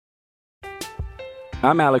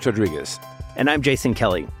I'm Alex Rodriguez. And I'm Jason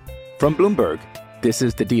Kelly. From Bloomberg, this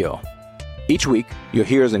is The Deal. Each week, you'll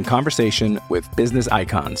hear us in conversation with business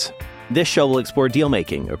icons. This show will explore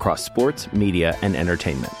deal-making across sports, media, and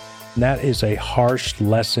entertainment. That is a harsh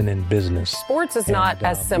lesson in business. Sports is not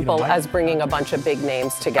as simple as bringing a bunch of big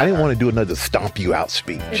names together. I didn't want to do another stomp you out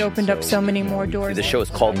speech. It opened up so many more doors. The show is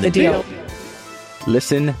called The Deal.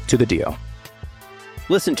 Listen to The Deal.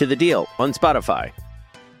 Listen to The Deal on Spotify.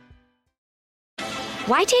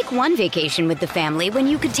 Why take one vacation with the family when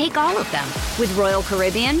you could take all of them? With Royal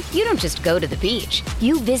Caribbean, you don't just go to the beach.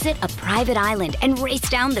 You visit a private island and race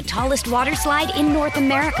down the tallest water slide in North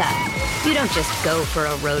America. You don't just go for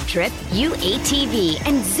a road trip. You ATV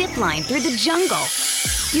and zip line through the jungle.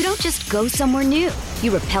 You don't just go somewhere new.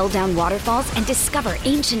 You rappel down waterfalls and discover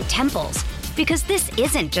ancient temples. Because this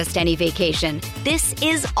isn't just any vacation. This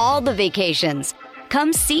is all the vacations.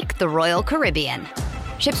 Come seek the Royal Caribbean.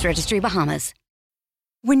 Ships Registry, Bahamas.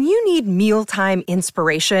 When you need mealtime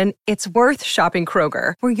inspiration, it's worth shopping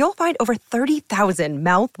Kroger, where you'll find over 30,000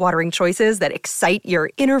 mouth-watering choices that excite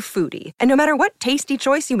your inner foodie. And no matter what tasty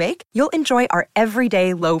choice you make, you'll enjoy our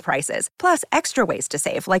everyday low prices, plus extra ways to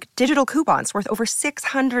save, like digital coupons worth over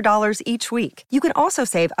 $600 each week. You can also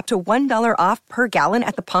save up to $1 off per gallon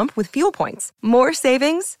at the pump with fuel points. More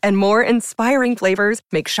savings and more inspiring flavors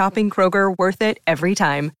make shopping Kroger worth it every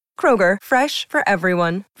time. Kroger, fresh for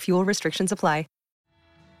everyone. Fuel restrictions apply.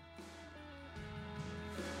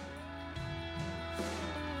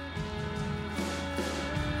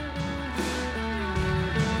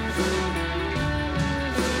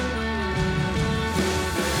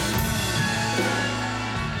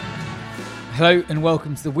 Hello and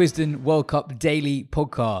welcome to the Wisden World Cup Daily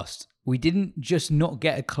Podcast. We didn't just not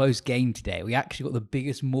get a close game today, we actually got the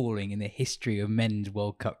biggest mauling in the history of men's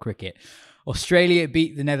World Cup cricket. Australia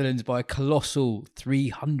beat the Netherlands by a colossal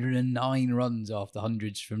 309 runs after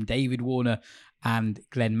hundreds from David Warner and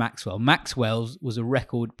Glenn Maxwell. Maxwell's was a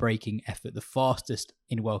record-breaking effort, the fastest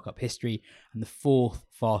in World Cup history and the fourth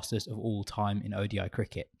fastest of all time in ODI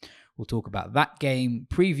cricket. We'll talk about that game,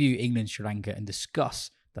 preview England-Sri Lanka and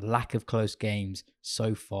discuss the lack of close games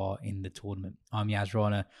so far in the tournament. I'm Yas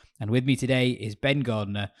Rana, and with me today is Ben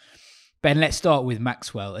Gardner. Ben, let's start with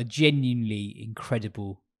Maxwell. A genuinely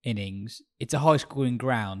incredible innings. It's a high-scoring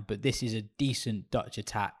ground, but this is a decent Dutch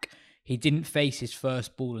attack. He didn't face his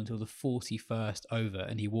first ball until the 41st over,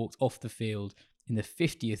 and he walked off the field in the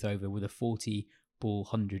 50th over with a 40-ball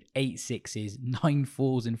 100, 8 sixes, 9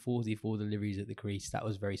 fours and 44 deliveries at the crease. That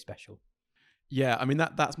was very special. Yeah, I mean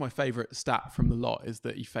that's my favourite stat from the lot is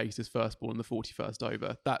that he faced his first ball in the 41st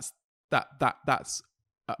over. That's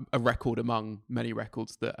a record among many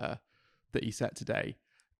records that he set today.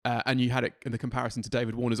 And you had it in the comparison to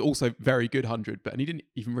David Warner's also very good 100, and he didn't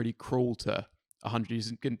even really crawl to 100. He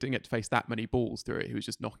didn't get to face that many balls through it. He was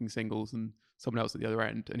just knocking singles and someone else at the other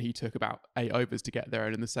end, and he took about 8 overs to get there.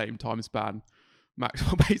 And in the same time span,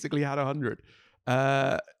 Maxwell basically had 100.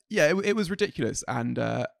 Yeah, it was ridiculous, and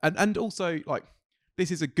also like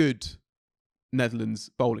this is a good Netherlands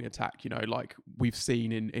bowling attack. You know, like we've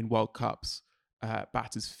seen in World Cups,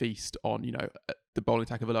 batters feast on the bowling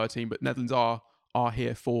attack of a lower team, but Netherlands are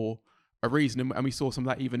here for a reason, and we saw some of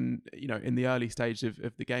that even in the early stage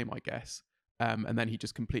of the game, I guess. And then he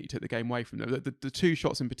just completely took the game away from them. The two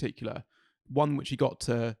shots in particular, one which he got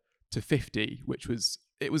to 50, which was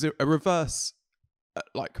a reverse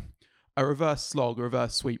a reverse slog, a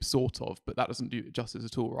reverse sweep, sort of, but that doesn't do it justice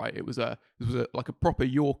at all, right? It was like a proper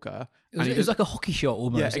Yorker. It was like a hockey shot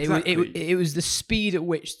almost. Yeah, exactly. It was the speed at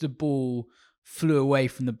which the ball flew away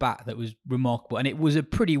from the bat that was remarkable, and it was a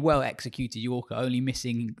pretty well executed Yorker, only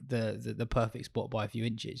missing the perfect spot by a few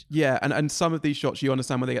inches. Yeah, and some of these shots you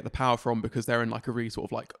understand where they get the power from because they're in like a really sort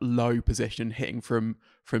of like low position, hitting from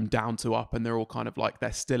down to up, and they're all kind of like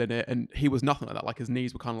they're still in it. And he was nothing like that. Like his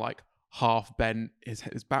knees were kind of like half bent, his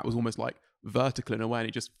bat was almost like vertical in a way, and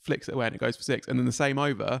he just flicks it away and it goes for 6. And then the same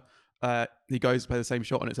over, he goes to play the same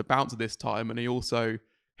shot and it's a bouncer this time, and he also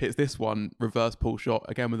hits this one reverse pull shot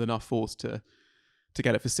again with enough force to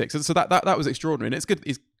get it for 6. So that was extraordinary, and it's good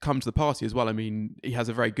he's come to the party as well. I mean, he's had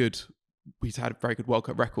a very good World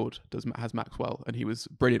Cup record, has Maxwell, and he was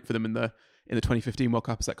brilliant for them in the 2015 World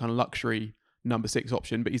Cup as that kind of luxury number 6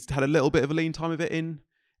 option. But he's had a little bit of a lean time of it in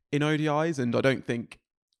ODIs, and I don't think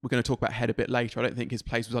we're going to talk about Head a bit later. I don't think his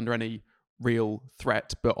place was under any real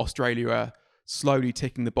threat, but Australia are slowly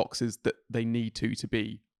ticking the boxes that they need to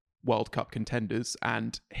be World Cup contenders,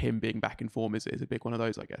 and him being back in form is a big one of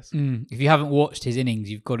those, I guess. If you haven't watched his innings,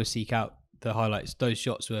 you've got to seek out the highlights. Those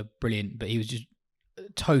shots were brilliant, but he was just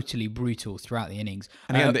totally brutal throughout the innings.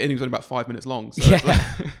 And again, the innings were about 5 minutes long. So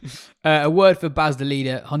yeah. A word for Baz the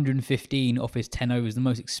leader, 115 off his 10 overs, the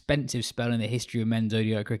most expensive spell in the history of men's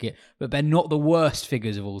ODI cricket, but they're not the worst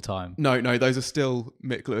figures of all time. No, those are still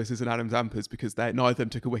Mick Lewis's and Adam Zampa's, because neither of them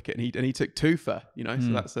took a wicket, and he took two for,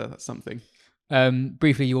 so that's something.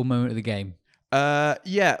 Briefly, your moment of the game.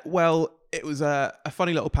 Well, it was a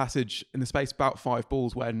funny little passage in the space of about 5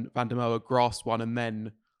 balls when Van der Merwe grasped one and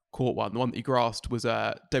then caught one. The one that he grasped was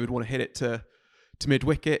David Warner hit it to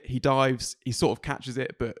mid-wicket. He dives, he sort of catches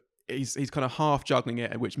it, but he's kind of half juggling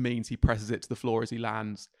it, which means he presses it to the floor as he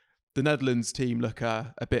lands. The Netherlands team look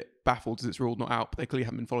a bit baffled as it's ruled not out, but they clearly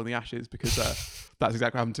haven't been following the Ashes, because that's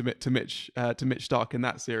exactly what happened to Mitch Starc in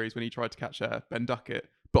that series when he tried to catch Ben Duckett.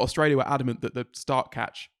 But Australia were adamant that the Starc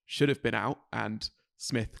catch should have been out, and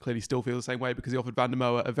Smith clearly still feels the same way, because he offered Van der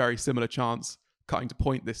Merwe a very similar chance cutting to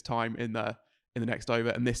point this time in the next over,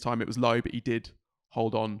 and this time it was low, but he did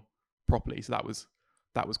hold on properly. So that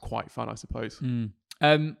was quite fun, I suppose.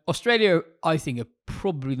 Australia, I think, are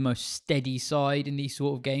probably the most steady side in these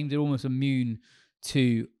sort of games. They're almost immune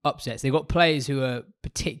to upsets. They've got players who are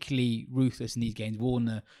particularly ruthless in these games.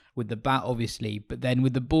 Warner with the bat, obviously, but then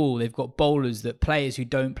with the ball, they've got bowlers that players who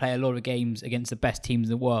don't play a lot of games against the best teams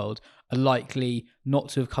in the world are likely not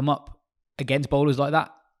to have come up against bowlers like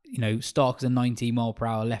that. Stark is a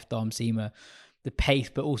 90-mile-per-hour left-arm seamer. The pace,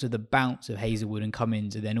 but also the bounce of Hazelwood and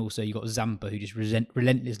Cummins, and then also you've got Zampa, who just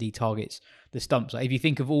relentlessly targets the stumps. Like, if you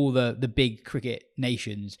think of all the big cricket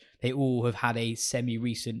nations, they all have had a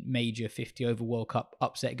semi-recent major 50-over World Cup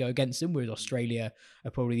upset go against them, whereas Australia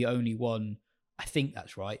are probably the only one, I think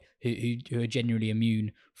that's right, who are generally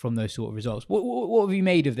immune from those sort of results. What have you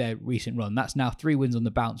made of their recent run? That's now 3 wins on the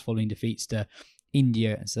bounce following defeats to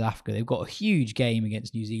India and South Africa. They've got a huge game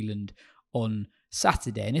against New Zealand on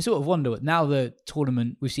Saturday, and I sort of wonder, now the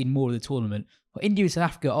tournament, we've seen more of the tournament, India and South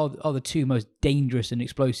Africa are the two most dangerous and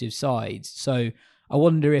explosive sides. So I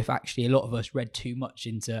wonder if actually a lot of us read too much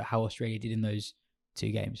into how Australia did in those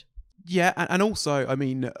 2 games. Yeah, and also, I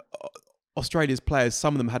mean, Australia's players,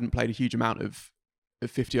 some of them hadn't played a huge amount of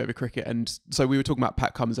 50-over cricket, and so we were talking about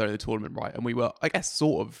Pat Cummins earlier in the tournament, right? And we were, I guess,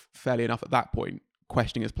 sort of fairly enough at that point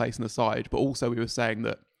questioning his place in the side, but also we were saying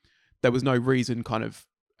that there was no reason kind of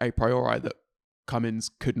a priori that Cummins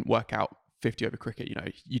couldn't work out 50-over cricket.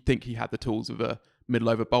 You'd think he had the tools of a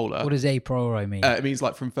middle-over bowler. What does a priori mean? It means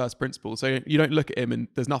like from first principles. So you don't look at him and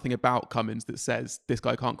there's nothing about Cummins that says this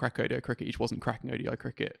guy can't crack ODI cricket. He just wasn't cracking ODI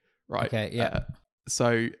cricket, right? Okay, yeah.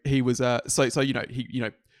 So he was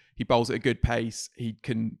he bowls at a good pace. He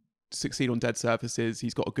can succeed on dead surfaces.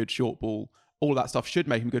 He's got a good short ball. All that stuff should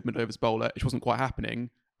make him a good mid-overs bowler, which wasn't quite happening.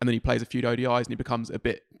 And then he plays a few ODIs and he becomes a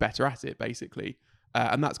bit better at it, basically.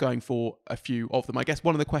 And that's going for a few of them. I guess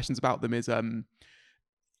one of the questions about them is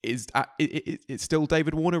it's still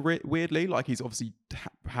David Warner, weirdly. Like, he's obviously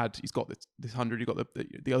he's got this 100, you've got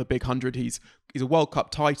the other big 100. He's a World Cup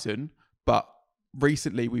titan, but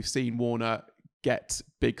recently we've seen Warner get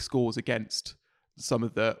big scores against some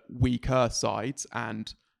of the weaker sides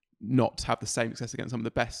and not have the same success against some of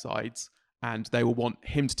the best sides. And they will want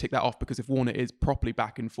him to tick that off, because if Warner is properly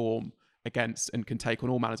back in form against and can take on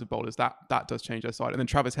all manners of bowlers, that does change their side. And then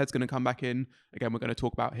Travis Head's going to come back in. Again, we're going to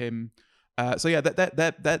talk about him. So yeah,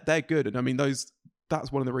 they're good. And I mean,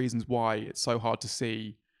 that's one of the reasons why it's so hard to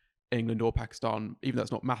see England or Pakistan, even though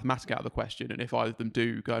it's not mathematically out of the question. And if either of them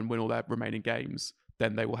do go and win all their remaining games,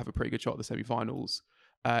 then they will have a pretty good shot at the semi-finals.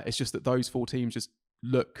 It's just that those 4 teams just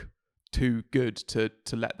look too good to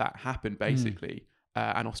let that happen, basically.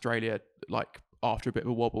 And Australia, like, after a bit of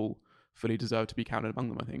a wobble, fully deserve to be counted among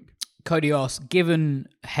them, I think. Cody asks, given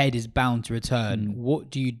Head is bound to return, what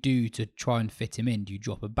do you do to try and fit him in? Do you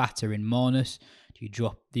drop a batter in Marnus? Do you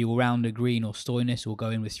drop the all-rounder Green or Stoinis, or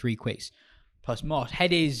go in with 3 quicks plus Marsh?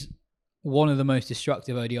 Head is one of the most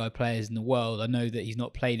destructive ODI players in the world. I know that he's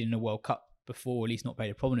not played in a World Cup before, or at least not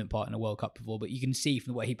played a prominent part in a World Cup before, but you can see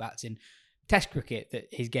from the way he bats in Test cricket that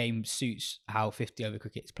his game suits how 50-over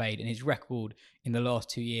cricket is played, and his record in the last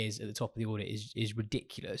 2 years at the top of the order is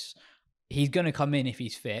ridiculous. He's going to come in if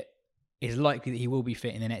he's fit. It's likely that he will be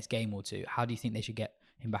fit in the next game or 2. How do you think they should get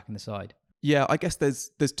him back in the side? Yeah, I guess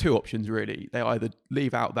there's 2 options, really. They either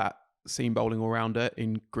leave out that seam bowling all-rounder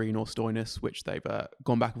in Green or Stoinis, which they've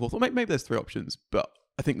gone back and forth. Or maybe there's 3 options, but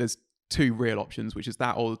I think there's 2 real options, which is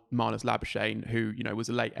that or Marnus Labuschagne, who, was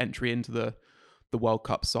a late entry into the World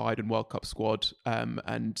Cup side and World Cup squad,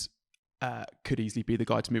 and could easily be the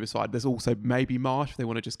guy to move aside. There's also maybe Marsh if they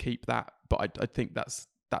want to just keep that, but I think that's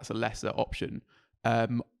a lesser option.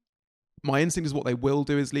 My instinct is what they will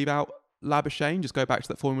do is leave out Labuschagne, just go back to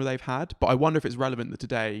that formula they've had. But I wonder if it's relevant that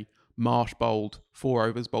today Marsh bowled 4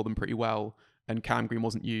 overs, bowled them pretty well and Cam Green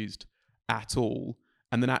wasn't used at all.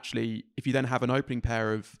 And then actually, if you then have an opening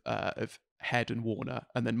pair of Head and Warner,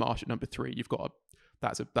 and then Marsh at number 3, you've got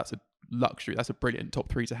that's a luxury. That's a brilliant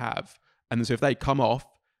top 3 to have. And then so if they come off,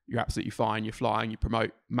 you're absolutely fine. You're flying. You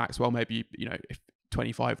promote Maxwell. Maybe if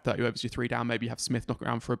 25, 30 overs, you're 3 down. Maybe you have Smith knock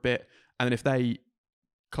around for a bit. And then if they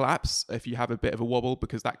collapse, if you have a bit of a wobble,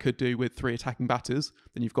 because that could do with 3 attacking batters,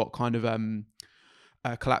 then you've got kind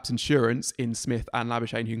of collapse insurance in Smith and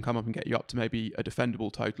Labuschagne, who can come up and get you up to maybe a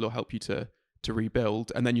defendable total or help you to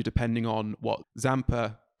rebuild. And then you're depending on what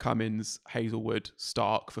Zampa, Cummins, Hazelwood,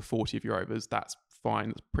 Stark for 40 of your overs. That's fine.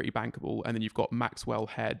 That's pretty bankable. And then you've got Maxwell,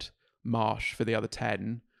 Head, Marsh for the other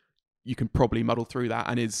 10. You can probably muddle through that.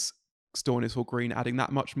 And is Stoinis or Green adding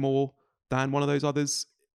that much more than one of those others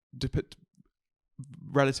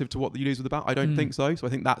relative to what you lose with about? I don't think so. So I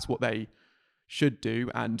think that's what they should do.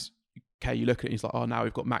 And okay, you look at it and it's like, oh, now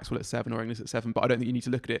we've got Maxwell at 7 or Inglis at 7. But I don't think you need to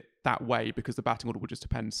look at it that way, because the batting order will just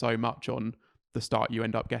depend so much on the start you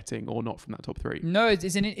end up getting or not from that top 3. No,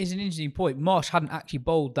 it's an interesting point. Marsh hadn't actually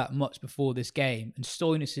bowled that much before this game, and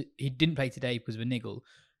Stoinis, he didn't play today because of a niggle,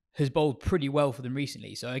 has bowled pretty well for them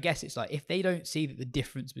recently. So I guess it's like, if they don't see that the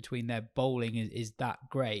difference between their bowling is that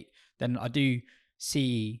great, then I do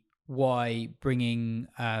see why bringing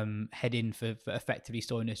Head in for effectively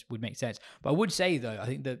Stoinis would make sense. But I would say, though, I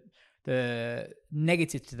think that the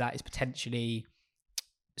negative to that is potentially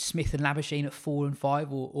Smith and Labuschagne at 4 and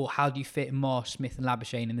 5, or how do you fit Marsh, Smith and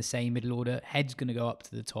Labuschagne in the same middle order? Head's going to go up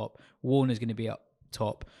to the top. Warner's going to be up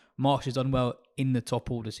top. Marsh has done well in the top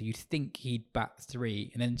order, so you'd think he'd bat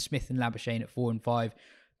 3. And then Smith and Labuschagne at 4 and 5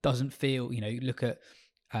 doesn't feel, you look at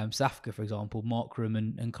South Africa, for example, Markram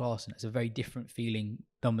and Klaasen. It's a very different feeling,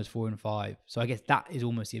 numbers 4 and 5. So I guess that is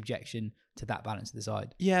almost the objection to that balance of the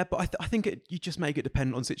side. Yeah, but I think you just make it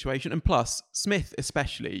dependent on situation. And plus, Smith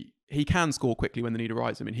especially, he can score quickly when the need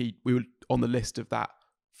arises. I mean, we were on the list of that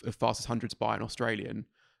of fastest hundreds by an Australian.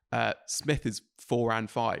 Smith is 4 and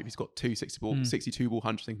 5. He's got 62 ball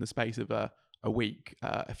hundreds in the space of a week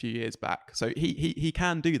a few years back. So he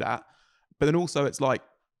can do that. But then also it's like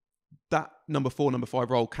that number 4, number 5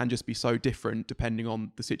 role can just be so different depending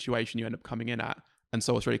on the situation you end up coming in at. And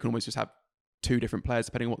so Australia can almost just have 2 different players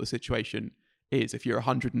depending on what the situation is. If you're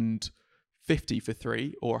 150 for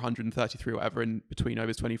 3 or 133 or whatever in between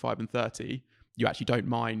overs 25 and 30, you actually don't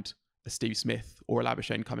mind a Steve Smith or a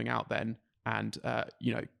Labuschagne coming out then. And,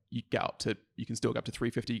 you can still get up to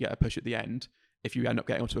 350, you get a push at the end. If you end up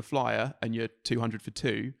getting onto a flyer and you're 200 for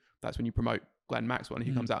 2, that's when you promote Glenn Maxwell and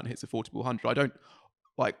he comes out and hits a 40 ball 100.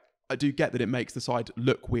 I do get that it makes the side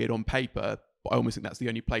look weird on paper, but I almost think that's the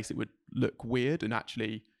only place it would look weird. And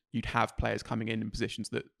actually, you'd have players coming in positions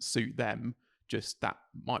that suit them. Just that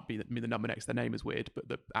might be the number next to their name is weird, but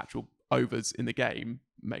the actual overs in the game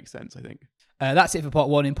makes sense, I think. That's it for part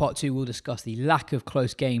 1. In part 2, we'll discuss the lack of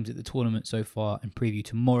close games at the tournament so far and preview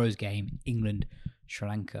tomorrow's game, England, Sri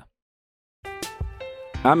Lanka.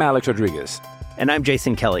 I'm Alex Rodriguez. And I'm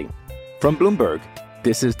Jason Kelly. From Bloomberg,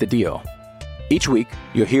 this is The Deal. Each week,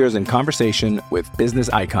 you'll hear us in conversation with business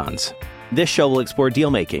icons. This show will explore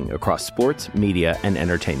deal-making across sports, media, and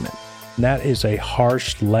entertainment. That is a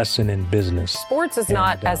harsh lesson in business. Sports is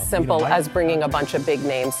not as simple as bringing a bunch of big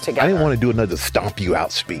names together. I didn't want to do another stomp you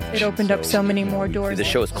out speech. It opened up so many more doors. The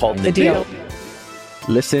show is called The Deal.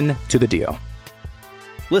 Listen to The Deal.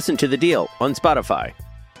 Listen to The Deal on Spotify.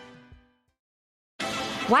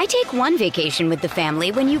 Why take one vacation with the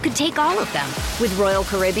family when you could take all of them? With Royal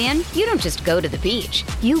Caribbean, you don't just go to the beach.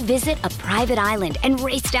 You visit a private island and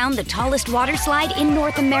race down the tallest water slide in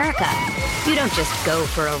North America. You don't just go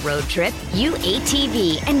for a road trip. You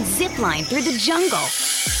ATV and zip line through the jungle.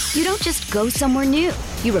 You don't just go somewhere new.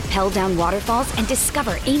 You rappel down waterfalls and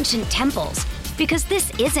discover ancient temples. Because this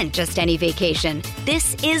isn't just any vacation.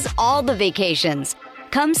 This is all the vacations.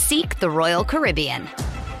 Come seek the Royal Caribbean.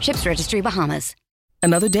 Ships Registry, Bahamas.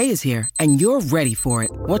 Another day is here, and you're ready for it.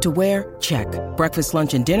 What to wear? Check. Breakfast,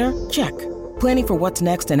 lunch, and dinner? Check. Planning for what's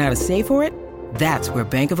next and how to save for it? That's where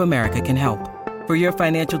Bank of America can help. For your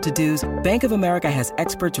financial to-dos, Bank of America has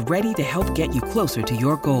experts ready to help get you closer to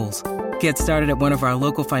your goals. Get started at one of our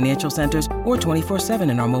local financial centers or 24/7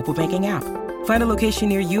 in our mobile banking app. Find a location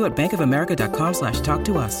near you at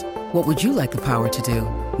bankofamerica.com/talktous. What would you like the power to do?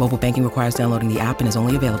 Mobile banking requires downloading the app and is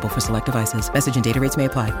only available for select devices. Message and data rates may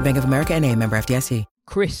apply. Bank of America NA, member FDIC.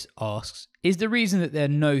 Chris asks, is the reason that there are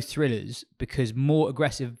no thrillers because more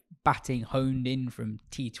aggressive batting honed in from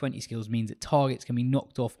T20 skills means that targets can be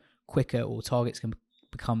knocked off quicker or targets can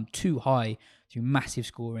become too high through massive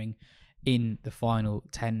scoring in the final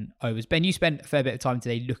 10 overs? Ben, you spent a fair bit of time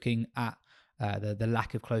today looking at the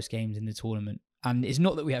lack of close games in the tournament. and it's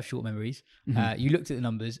not that we have short memories. You looked at the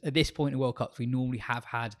numbers. At this point in World Cups, we normally have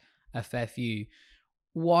had a fair few.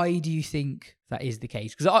 Why do you think that is the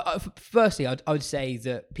case? Because firstly, I would say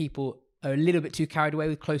that people are a little bit too carried away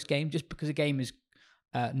with close games. Just because a game is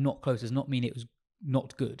not close does not mean it was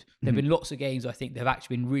not good. There have been lots of games, I think, that have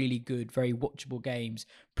actually been really good, very watchable games,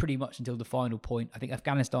 pretty much until the final point. I think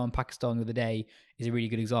Afghanistan, Pakistan the other day is a really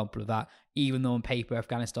good example of that. Even though on paper,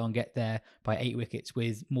 Afghanistan get there by 8 wickets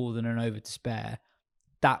with more than an over to spare,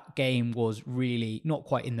 that game was really not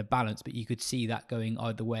quite in the balance, but you could see that going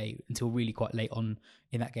either way until really quite late on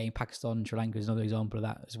in that game. Pakistan and Sri Lanka is another example of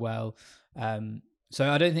that as well. So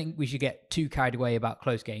I don't think we should get too carried away about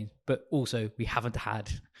close games, but also we haven't had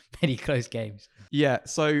many close games. Yeah,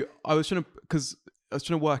 so I was trying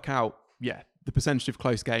to work out, the percentage of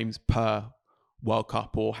close games per World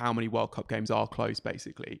Cup, or how many World Cup games are close,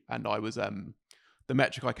 basically. And I was the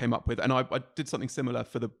metric I came up with, and I did something similar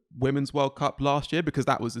for the Women's World Cup last year, because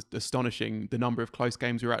that was astonishing, the number of close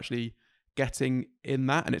games we were actually getting in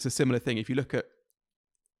that. And it's a similar thing. If you look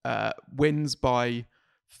at wins by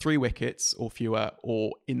 3 wickets or fewer,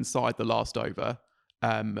 or inside the last over,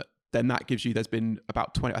 then that gives you, there's been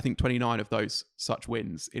about 29 of those such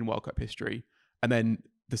wins in World Cup history. And then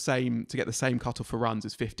to get the same cutoff for runs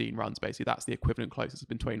is 15 runs, basically. That's the equivalent closest. There's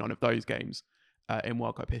been 29 of those games in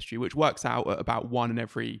World Cup history, which works out at about 1 in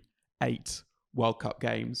every 8 World Cup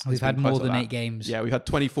games. We've had more than 8 games. Yeah, we've had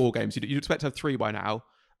 24 games. You'd expect to have 3 by now,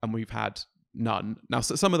 and we've had none. Now,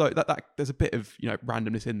 so some of those, that there's a bit of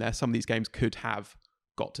randomness in there. Some of these games could have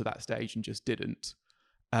got to that stage and just didn't.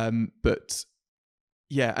 But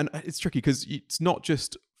yeah, and it's tricky because it's not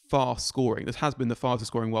just fast scoring. This has been the fastest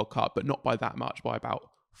scoring World Cup, but not by that much, by about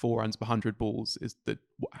 4 runs per 100 balls is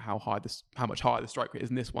how much higher the strike rate is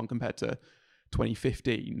in this one compared to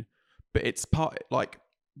 2015. But it's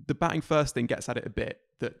the batting first thing gets at it a bit,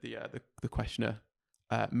 that the questioner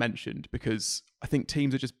mentioned, because I think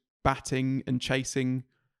teams are just batting and chasing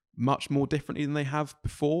much more differently than they have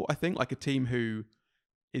before. I think like a team who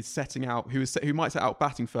might set out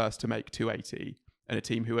batting first to make 280, and a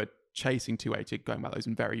team who are chasing 280 going about those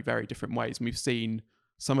in very, very different ways. And we've seen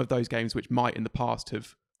some of those games which might in the past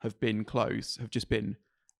have been close, have just been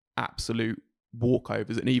absolute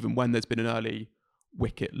walkovers. And even when there's been an early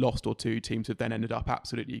wicket lost or two, teams have then ended up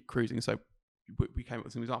absolutely cruising. So we came up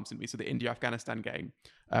with some examples, didn't we? So the India-Afghanistan game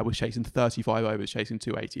was chasing 35 overs, chasing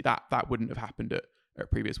 280. That wouldn't have happened at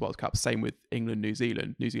previous World Cups. Same with England-New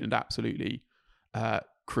Zealand. New Zealand absolutely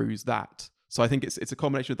cruised that. So I think it's a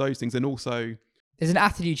combination of those things. And also, there's an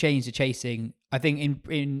attitude change to chasing. I think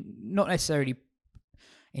in not necessarily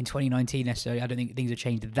in 2019 necessarily. I don't think things have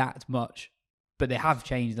changed that much, but they have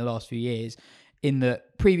changed in the last few years. In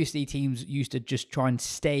that previously teams used to just try and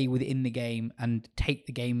stay within the game and take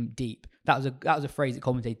the game deep. That was a phrase that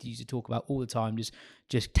commentators used to talk about all the time.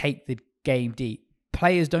 Just take the game deep.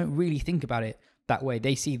 Players don't really think about it that way.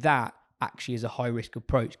 They see that actually as a high risk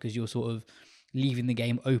approach, because you're sort of leaving the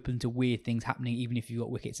game open to weird things happening, even if you've got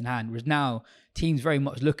wickets in hand. Whereas now, teams very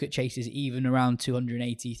much look at chases even around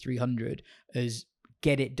 280, 300 as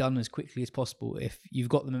get it done as quickly as possible. If you've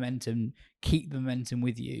got the momentum, keep the momentum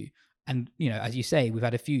with you. And, as you say, we've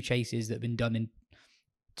had a few chases that have been done in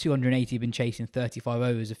 280, been chasing 35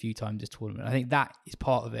 overs a few times this tournament. I think that is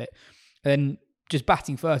part of it. And just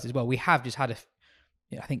batting first as well, we have just had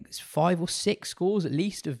I think it's 5 or 6 scores at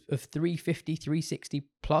least of 350, 360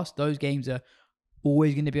 plus. Those games are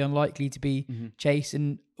always going to be unlikely to be chased.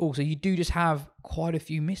 And also you do just have quite a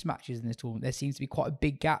few mismatches in this tournament. There seems to be quite a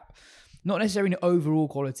big gap, not necessarily in overall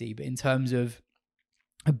quality, but in terms of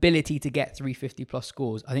ability to get 350 plus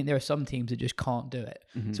scores. I think there are some teams that just can't do it.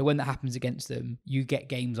 So when that happens against them, you get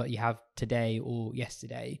games like you have today or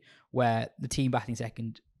yesterday where the team batting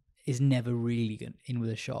second is never really in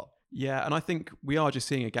with a shot. Yeah, and I think we are just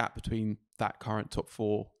seeing a gap between that current top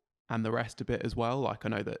 4 and the rest a bit as well. Like I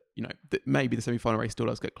know that, that maybe the semi-final race still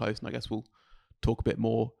does get close, and I guess we'll talk a bit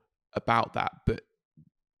more about that. But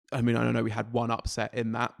I mean, I know we had one upset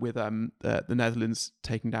in that with the Netherlands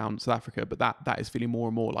taking down South Africa, but that is feeling more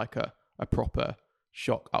and more like a proper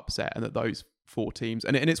shock upset, and that those 4 teams,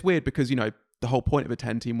 and it's weird because, the whole point of a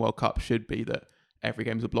 10-team World Cup should be that every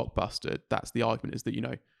game's a blockbuster. That's the argument, is that,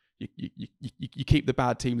 you keep the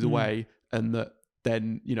bad teams away, and that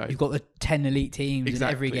then, you've got the 10 elite teams, exactly.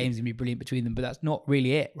 And every game's gonna be brilliant between them, but that's not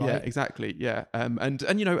really it, right? Yeah, exactly. Yeah.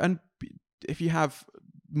 And if you have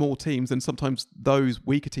more teams, then sometimes those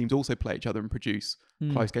weaker teams also play each other and produce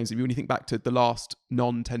close games. When you think back to the last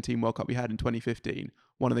non-10-team World Cup we had in 2015,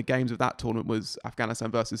 one of the games of that tournament was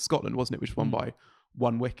Afghanistan versus Scotland, wasn't it? Which won by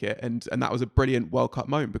 1 wicket. And that was a brilliant World Cup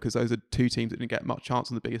moment, because those are 2 teams that didn't get much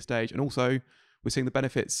chance on the biggest stage. And also, we're seeing the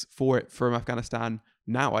benefits for it from Afghanistan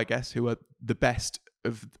now, I guess, who are the best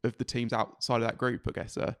of the teams outside of that group, I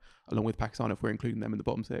guess, along with Pakistan, if we're including them in the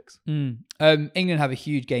bottom six. England have a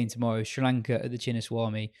huge game tomorrow, Sri Lanka at the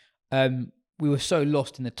Chinnaswamy. We were so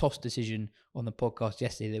lost in the toss decision on the podcast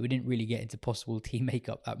yesterday that we didn't really get into possible team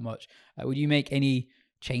makeup that much. Would you make any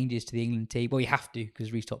changes to the England team? Well, you have to,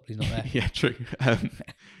 because Reece Topley's not there. Yeah, true.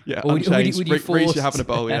 Yeah, or unchanged. Would you Reece, you're having a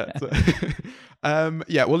bowl, yeah.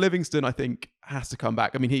 Yeah, well, Livingston, I think, has to come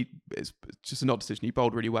back. I mean, it's just an odd decision. He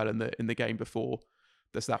bowled really well in the game before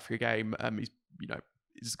the South Africa game.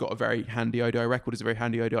 He's got a very handy ODI record. He's a very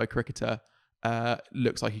handy ODI cricketer.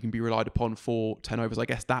 Looks like he can be relied upon for 10 overs. I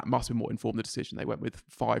guess that must have more informed the decision. They went with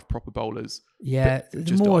 5 proper bowlers. Yeah,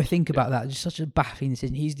 the more I think about that, just such a baffling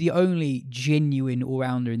decision. He's the only genuine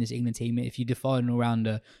all-rounder in this England team. If you define an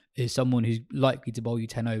all-rounder as someone who's likely to bowl you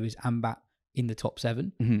 10 overs and bat in the top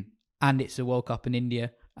 7, and it's a World Cup in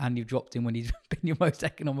India, and you've dropped him when he's been your most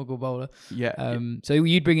economical bowler. Yeah. So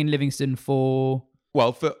you'd bring in Livingston for...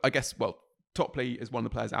 Topley is one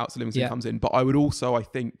of the players out, so Livingston comes in. But I would also, I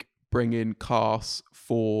think, bring in Cars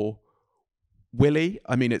for Willie.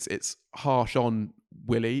 I mean, it's harsh on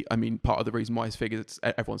Willie. I mean, part of the reason why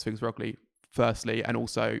everyone's figures were ugly, firstly, and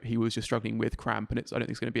also he was just struggling with cramp, and I don't think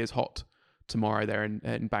it's going to be as hot tomorrow there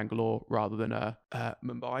in Bangalore rather than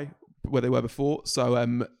Mumbai, where they were before.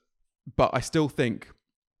 So, but I still think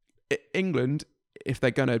England, if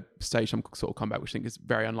they're going to stage some sort of comeback, which I think is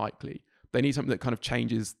very unlikely, they need something that kind of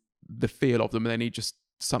changes the feel of them, and they need just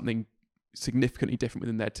something significantly different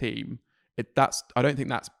within their team. I don't think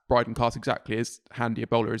that's Bryden Cars exactly as handy a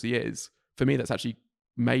bowler as he is. For me, that's actually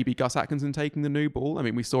maybe Gus Atkinson taking the new ball. I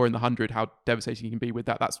mean, we saw in the 100 how devastating he can be with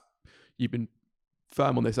that. You've been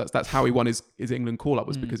firm on this. That's how he won his England call-up,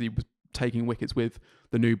 was because he was taking wickets with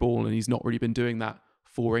the new ball, and he's not really been doing that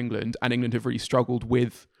for England. And England have really struggled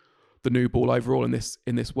with the new ball overall in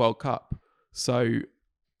this World Cup. So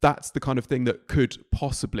that's the kind of thing that could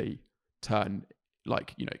possibly turn,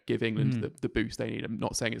 give England the boost they need. I'm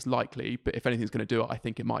not saying it's likely, but if anything's going to do it, I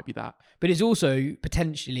think it might be that. But it's also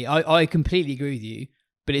potentially, I completely agree with you,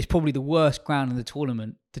 but it's probably the worst ground in the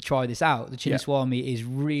tournament to try this out. The Chinnaswamy is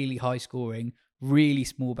really high scoring, really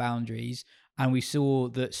small boundaries, and we saw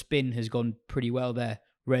that spin has gone pretty well there,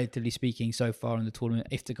 relatively speaking, so far in the tournament.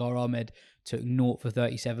 Iftikhar Ahmed took 0 for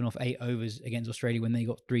 37 off 8 overs against Australia when they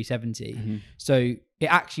got 370. So it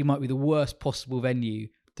actually might be the worst possible venue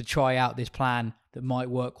to try out this plan that might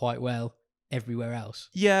work quite well everywhere else.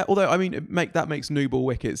 Yeah, although, I mean, that makes new ball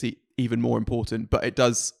wickets even more important, but it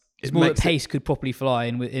does... It's more that pace could properly fly,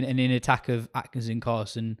 and in an attack of Atkinson,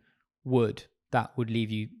 Carson, Wood, that would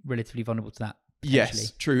leave you relatively vulnerable to that.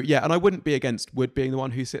 Yes, true. Yeah, and I wouldn't be against Wood being the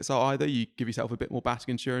one who sits out either. You give yourself a bit more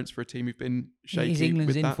batting insurance for a team who've been shaky. He's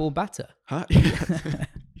England's in-form batter. Huh? Yeah.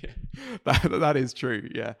 That is true,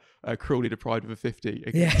 yeah. Cruelly deprived of a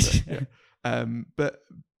 50. Yes.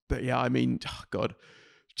 But yeah, I mean, God,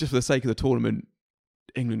 just for the sake of the tournament,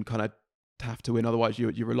 England kind of have to win. Otherwise,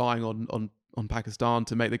 you're relying on Pakistan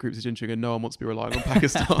to make the group stage, and no one wants to be relying on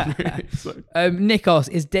Pakistan. Really. So. Nick asks,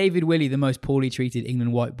 is David Willey the most poorly treated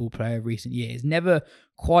England white ball player of recent years? Never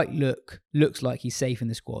quite looks like he's safe in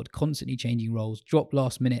the squad, constantly changing roles, dropped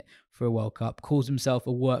last minute for a World Cup, calls himself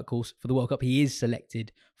a workhorse for the World Cup he is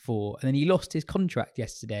selected for, and then he lost his contract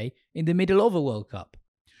yesterday in the middle of a World Cup.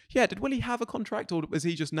 Yeah, did Willie have a contract, or was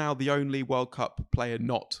he just now the only World Cup player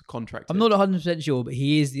not contracted? I'm not 100% sure, but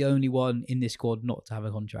he is the only one in this squad not to have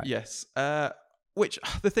a contract. Yes. Which,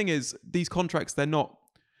 the thing is, these contracts, they're not,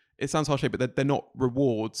 it sounds harsh, but they're not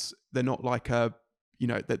rewards. They're not like they're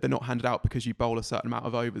not handed out because you bowl a certain amount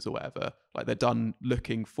of overs or whatever. Like, they're done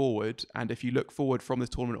looking forward. And if you look forward from this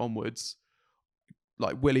tournament onwards,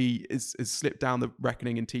 like, Willie is slipped down the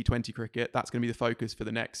reckoning in T20 cricket. That's going to be the focus for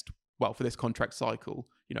for this contract cycle.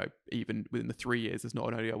 Even within the 3 years, there's not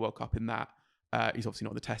an ODI World Cup in that. He's obviously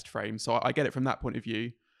not in the test frame. So I get it from that point of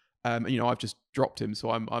view. I've just dropped him. So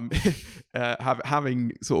I'm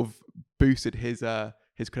having sort of boosted his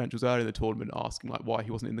credentials earlier in the tournament, asking like why he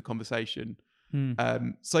wasn't in the conversation.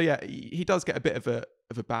 So yeah, he does get a bit of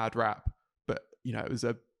a bad rap, but it was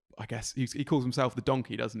I guess he calls himself the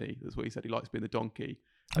donkey, doesn't he? That's what he said. He likes being the donkey.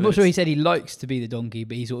 I'm not sure he said he likes to be the donkey,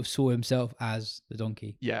 but he sort of saw himself as the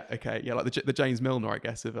donkey. Yeah, okay, yeah, like the James Milner, I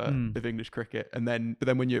guess, of English cricket. But then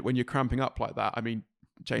when you're cramping up like that, I mean,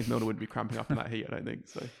 James Milner wouldn't be cramping up in that heat, I don't think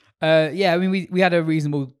so. Yeah, I mean, we had a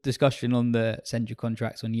reasonable discussion on the central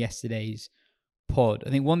contracts on yesterday's pod. I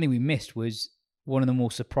think one thing we missed was one of the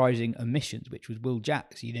more surprising omissions, which was Will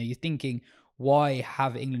Jacks. You're thinking, why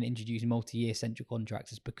have England introduced multi-year central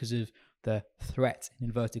contracts? It's because of the threat, in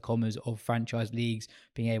inverted commas, of franchise leagues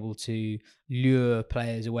being able to lure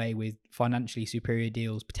players away with financially superior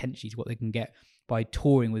deals, potentially to what they can get by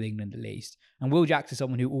touring with England at least. And Will Jacks is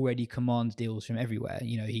someone who already commands deals from everywhere.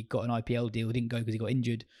 You know, he got an IPL deal, didn't go because he got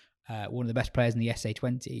injured. One of the best players in the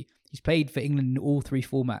SA20. He's played for England in all 3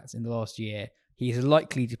 formats in the last year. He is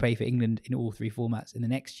likely to play for England in all 3 formats in the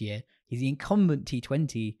next year. He's the incumbent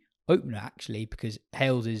T20 opener, actually, because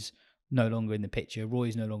Hales is no longer in the picture.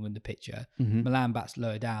 Roy's no longer in the picture. Milan bats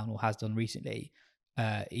lower down, or has done recently.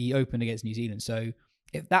 He opened against New Zealand. So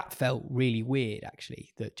if that felt really weird,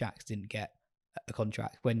 actually, that Jacks didn't get a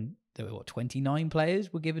contract when there were, 29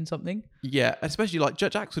 players were given something? Yeah, especially like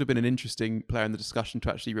Jacks would have been an interesting player in the discussion to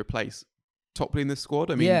actually replace Topley in this squad.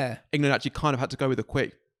 I mean, England actually kind of had to go with a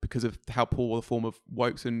quick because of how poor the form of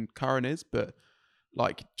Wokes and Curran is. But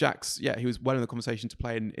like Jacks, he was well in the conversation to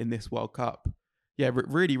play in this World Cup. Yeah,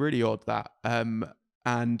 really, really odd that.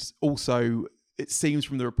 And also, it seems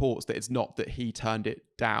from the reports that it's not that he turned it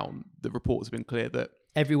down. The reports have been clear that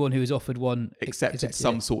everyone who was offered one accepted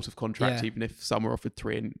some sort of contract, even if some were offered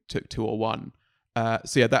 3 and took 2 or 1.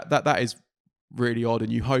 That is really odd,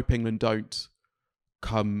 and you hope England don't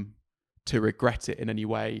come to regret it in any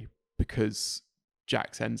way because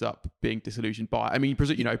Jacks ends up being disillusioned by it. I mean,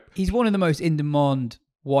 he's one of the most in-demand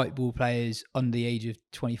white ball players under the age of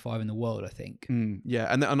 25 in the world, I think. And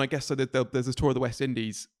I guess so. There's a tour of the West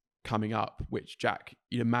Indies coming up, which Jack,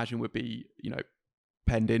 you'd imagine, would be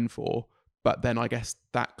penned in for. But then I guess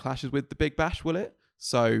that clashes with the Big Bash, will it?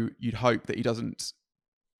 So you'd hope that he doesn't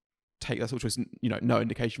take that sort of choice. No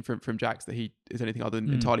indication from Jacks that he is anything other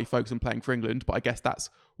than entirely focused on playing for England. But I guess that's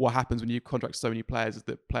what happens when you contract so many players, is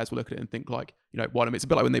that players will look at it and think like, it's a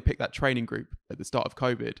bit like when they picked that training group at the start of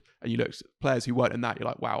COVID, and you look at players who weren't in that, you're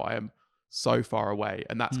like, wow, I am so far away.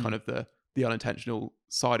 And that's kind of the unintentional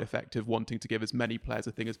side effect of wanting to give as many players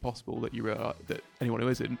a thing as possible, that that anyone who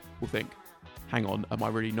isn't will think, hang on, am I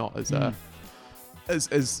really not as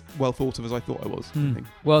well thought of as I thought I was? I think.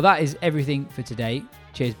 Well, that is everything for today.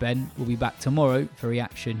 Cheers, Ben. We'll be back tomorrow for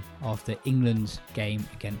reaction after England's game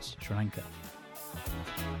against Sri Lanka.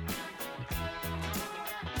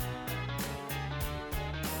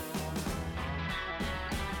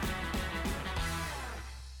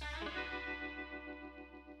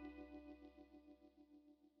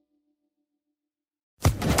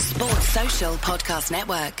 Sports Social Podcast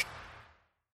Network.